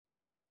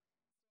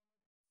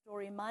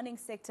Mining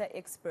sector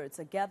experts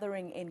are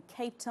gathering in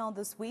Cape Town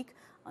this week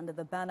under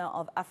the banner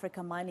of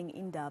Africa Mining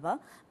Indaba.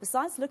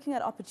 Besides looking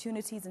at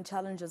opportunities and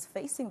challenges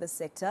facing the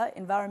sector,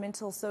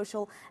 environmental,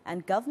 social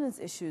and governance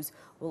issues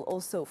will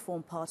also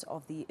form part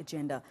of the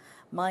agenda.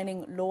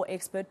 Mining law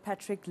expert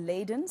Patrick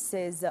Leyden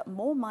says that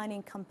more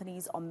mining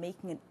companies are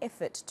making an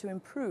effort to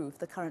improve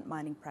the current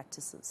mining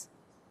practices.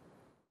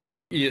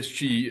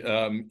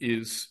 ESG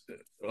is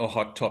a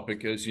hot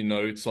topic, as you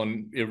know. It's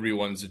on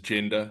everyone's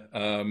agenda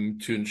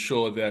to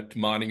ensure that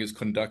mining is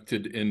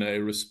conducted in a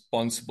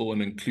responsible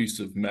and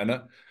inclusive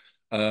manner.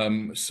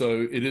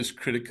 So it is a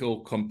critical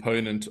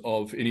component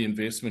of any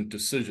investment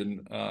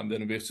decision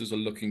that investors are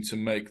looking to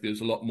make.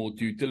 There's a lot more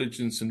due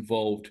diligence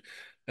involved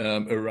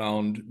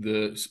around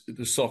the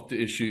softer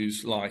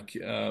issues like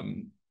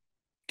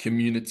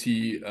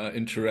community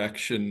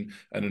interaction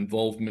and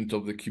involvement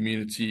of the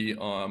community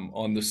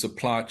on the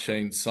supply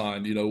chain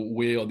side. You know,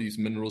 where are these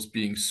minerals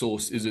being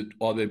sourced?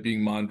 Are they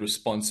being mined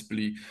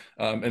responsibly?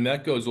 And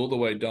that goes all the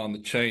way down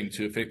the chain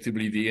to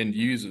effectively the end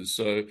users.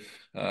 So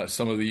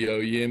some of the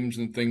OEMs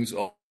and things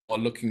are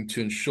looking to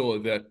ensure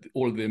that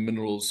all of their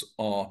minerals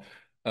are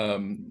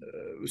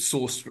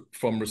sourced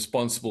from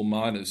responsible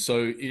miners.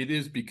 So it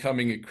is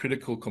becoming a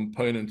critical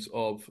component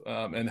of,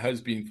 and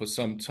has been for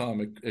some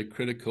time, a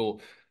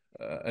critical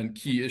and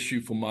key issue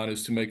for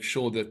miners to make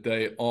sure that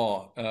they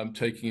are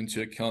taking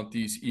into account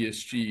these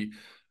ESG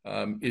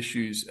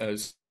issues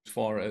as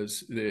far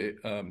as their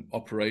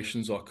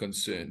operations are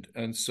concerned.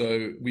 And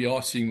so we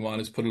are seeing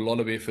miners put a lot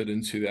of effort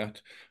into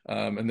that,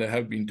 and they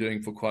have been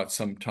doing for quite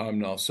some time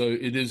now. So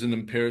it is an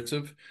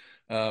imperative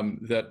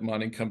that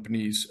mining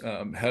companies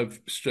have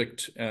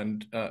strict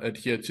and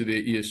adhere to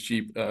their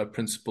ESG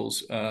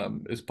principles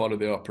as part of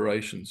their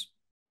operations.